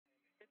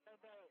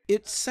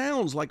It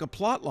sounds like a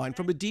plotline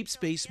from a deep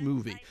space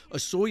movie. A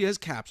Soyuz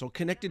capsule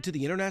connected to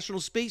the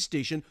International Space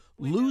Station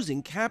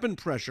losing cabin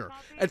pressure.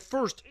 At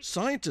first,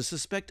 scientists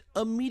suspect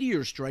a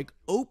meteor strike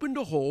opened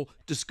a hole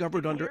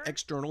discovered under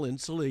external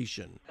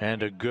insulation.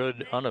 And a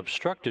good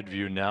unobstructed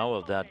view now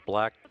of that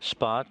black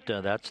spot.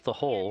 That's the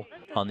hole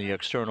on the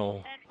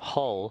external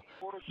hull.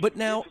 But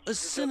now, a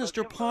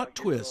sinister plot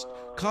twist.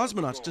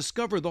 Cosmonauts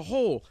discover the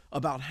hole,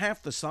 about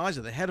half the size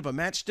of the head of a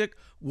matchstick,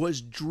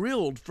 was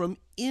drilled from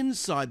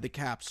inside the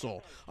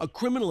capsule. A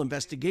criminal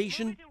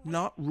investigation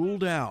not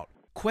ruled out.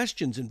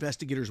 Questions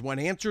investigators want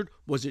answered: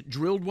 was it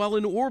drilled while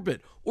in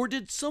orbit, or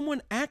did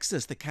someone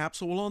access the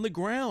capsule while on the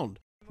ground?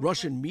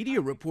 Russian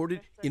media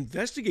reported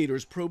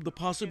investigators probed the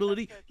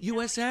possibility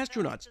U.S.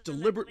 astronauts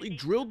deliberately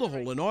drilled the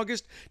hole in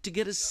August to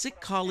get a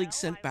sick colleague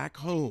sent back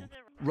home.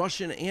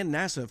 Russian and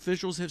NASA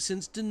officials have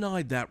since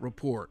denied that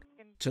report.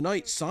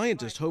 Tonight,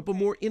 scientists hope a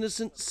more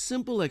innocent,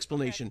 simple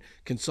explanation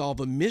can solve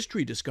a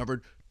mystery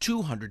discovered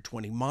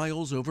 220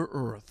 miles over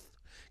Earth.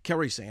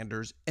 Kerry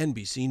Sanders,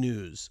 NBC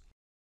News.